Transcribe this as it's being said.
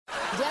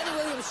Danny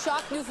Williams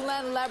shocked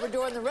Newfoundland and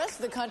Labrador and the rest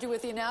of the country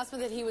with the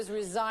announcement that he was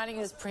resigning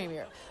as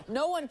premier.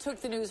 No one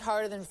took the news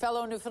harder than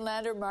fellow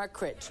Newfoundlander Mark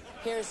Critch.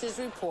 Here's his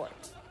report.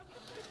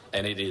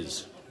 And it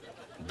is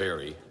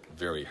very,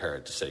 very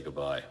hard to say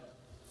goodbye.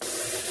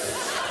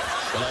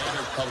 When I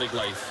entered public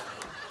life...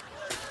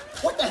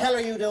 What the hell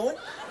are you doing?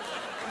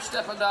 I'm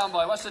stepping down,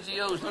 boy. What's it to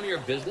you? It's none of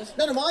your business.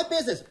 None of my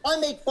business. I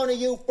make fun of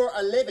you for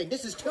a living.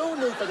 This is 2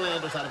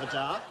 Newfoundlanders out of a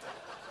job.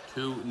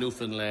 2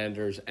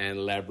 Newfoundlanders and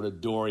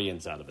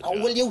Labradorians out of a job.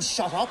 Oh, will you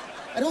shut up?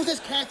 And who's this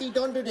Kathy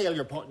Dunderdale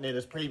you're putting in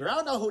as premier? I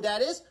don't know who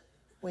that is.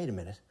 Wait a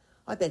minute.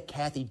 I bet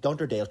Kathy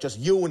Dunderdale's just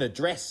you in a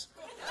dress.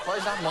 Why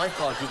is that my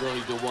fault you can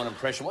only do one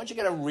impression? Why don't you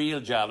get a real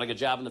job, like a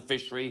job in the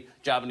fishery,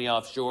 a job in the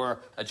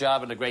offshore, a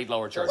job in the Great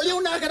Lower Church? Will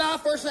you knock it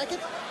off for a second?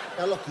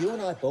 Now, look, you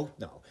and I both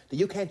know that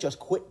you can't just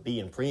quit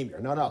being premier.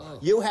 No. Oh.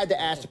 You had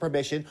to ask the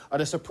permission of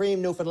the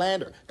Supreme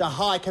Newfoundlander, the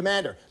High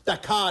Commander, the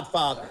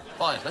Codfather.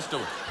 Fine, let's do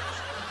it.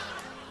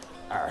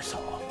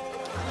 Arsehole.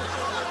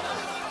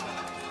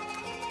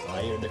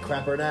 You're in the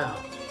crapper now.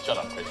 Shut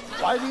up, Chris.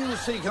 Why do you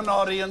seek an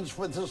audience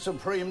with the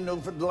Supreme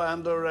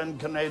Newfoundlander and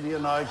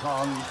Canadian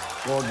icon,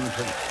 Gordon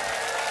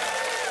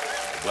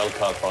Pinsent? Well,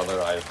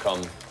 Codfather, I have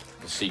come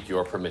to seek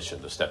your permission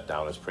to step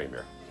down as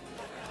premier.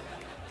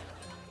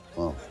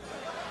 Oh.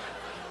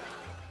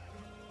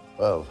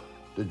 Well,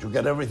 did you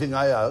get everything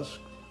I asked?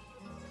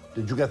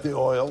 Did you get the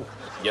oil?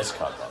 Yes,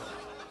 Codfather.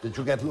 Did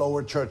you get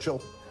Lower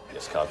Churchill?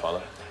 Yes,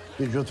 Codfather.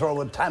 Did you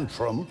throw a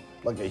tantrum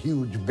like a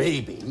huge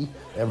baby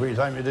every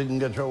time you didn't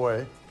get your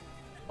way?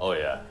 Oh,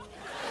 yeah.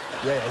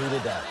 Yeah, he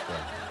did that.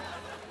 Yeah.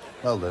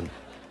 Well, then,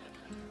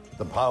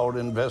 the power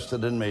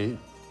invested in me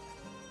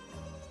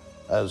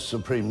as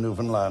Supreme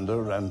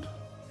Newfoundlander and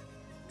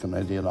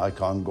Canadian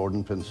icon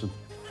Gordon Pinsent,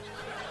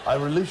 I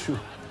release you.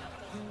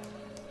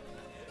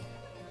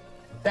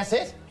 That's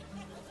it?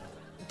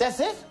 That's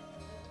it?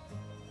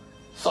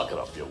 Suck it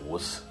up, you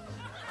wuss.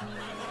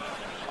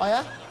 Oh,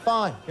 yeah?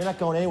 Fine. You're not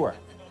going anywhere.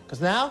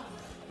 Because now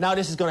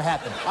this is going to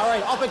happen. All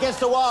right, up against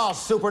the wall,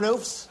 super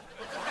noofs.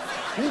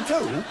 Me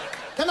too?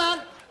 Come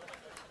on.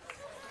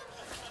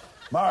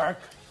 Mark,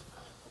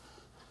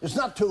 it's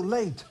not too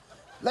late.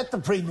 Let the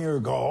premier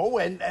go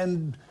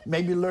and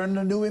maybe learn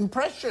a new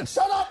impression.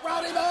 Shut up,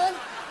 rowdy man!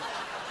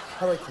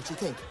 All right, what you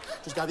think?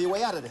 There's got to be a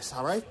way out of this,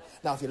 all right?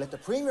 Now, if you let the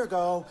premier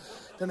go,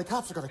 then the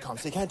cops are going to come,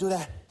 so you can't do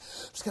that.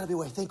 There's got to be a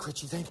way. Think,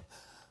 Critch, you think?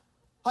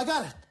 I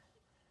got it.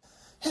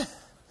 Yeah,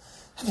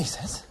 that makes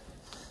sense.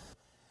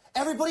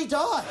 Everybody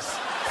dies.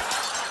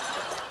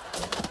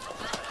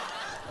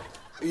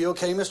 Are you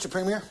okay, Mr.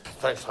 Premier?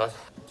 Thanks, Todd.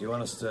 Do you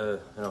want us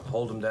to,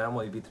 hold him down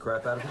while you beat the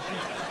crap out of him?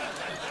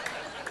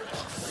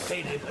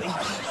 Hey, buddy.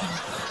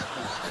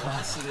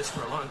 I've seen this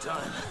for a long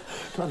time.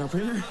 Come on now,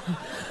 premier.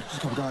 Just a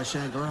couple guys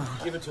shagged around.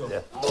 Give it to him.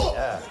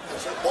 Yeah.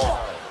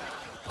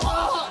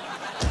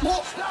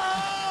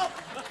 Stop!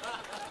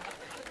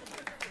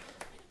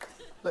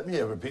 Let me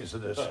have a piece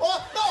of this.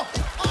 Oh, no!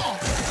 Oh!